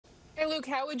Hey, Luke,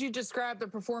 how would you describe the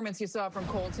performance you saw from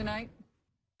Cole tonight?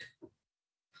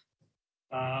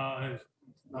 Uh,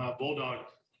 Bulldog,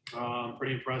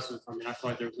 pretty impressive. I mean, I felt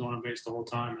like they were going on base the whole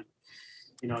time,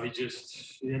 and he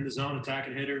just in the zone,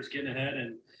 attacking hitters, getting ahead,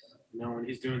 and when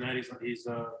he's doing that, he's one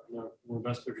of the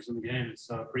best pitchers in the game. It's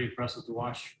pretty impressive to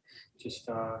watch. Just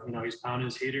he's pounding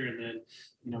his heater, and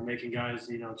then making guys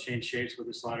change shapes with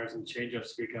his sliders and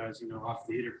changeups to get guys off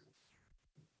the heater.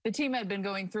 The team had been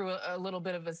going through a little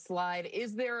bit of a slide.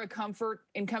 Is there a comfort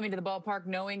in coming to the ballpark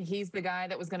knowing he's the guy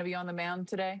that was going to be on the mound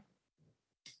today?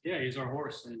 Yeah, he's our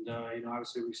horse, and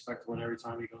obviously we expect to win every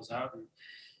time he goes out.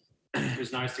 And it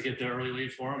was nice to get the early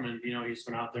lead for him, and he just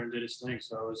went out there and did his thing.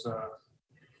 So it was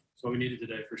what we needed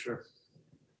today for sure.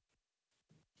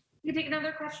 You take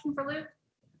another question for Luke.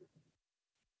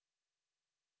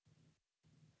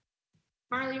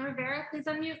 Marley Rivera, please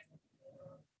unmute.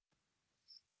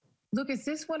 Luke, is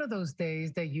this one of those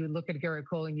days that you look at Gerrit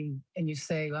Cole and you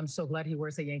say, "I'm so glad he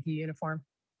wears a Yankee uniform"?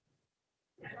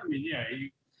 I mean, yeah,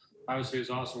 he obviously was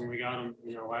awesome when we got him,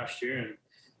 last year,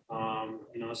 and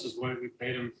this is what we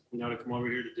paid him, to come over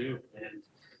here to do. And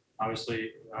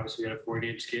obviously, we had a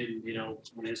 4-game skid, and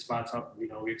when his spot's up,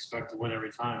 we expect to win every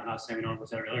time. I'm not saying we don't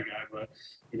with every other guy, but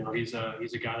he's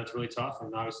a guy that's really tough,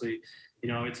 and obviously,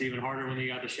 it's even harder when you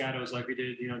got the shadows like we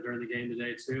did, during the game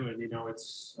today too. And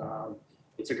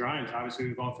it's a grind. Obviously,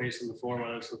 we've all faced him before,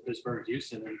 whether it's with Pittsburgh or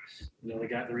Houston, and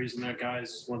the reason that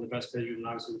guy's one of the best pitchers, and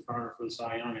obviously the front runner for the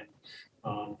Cy Young,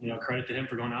 and credit to him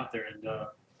for going out there, and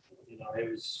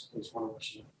it was fun to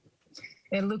watch.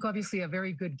 And Luke, obviously a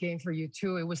very good game for you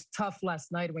too. It was tough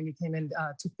last night when you came in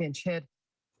to pinch hit.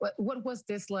 What was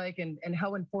this like, and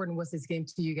how important was this game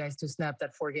to you guys to snap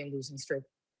that 4-game losing streak?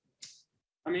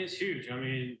 I mean, it's huge. I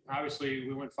mean, obviously,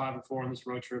 we went 5-4 on this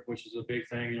road trip, which is a big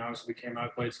thing. Obviously, we came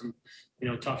out, played some,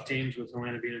 tough teams with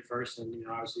Atlanta being in first, and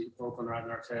obviously Oakland riding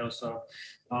our tail. So,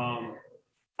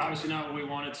 obviously not what we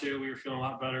wanted to. We were feeling a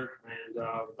lot better, and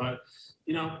but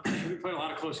we played a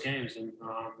lot of close games, and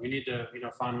we need to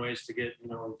find ways to get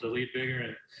the lead bigger,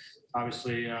 and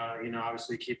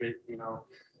obviously keep it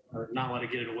or not let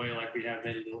it get it away like we have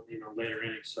been in later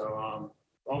innings. So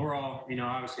overall,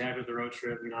 obviously happy with the road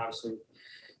trip. Obviously.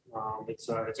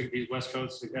 These West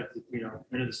Coast at the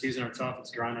end of the season are tough.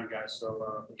 It's grinding guys,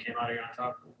 so we came out here on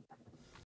top.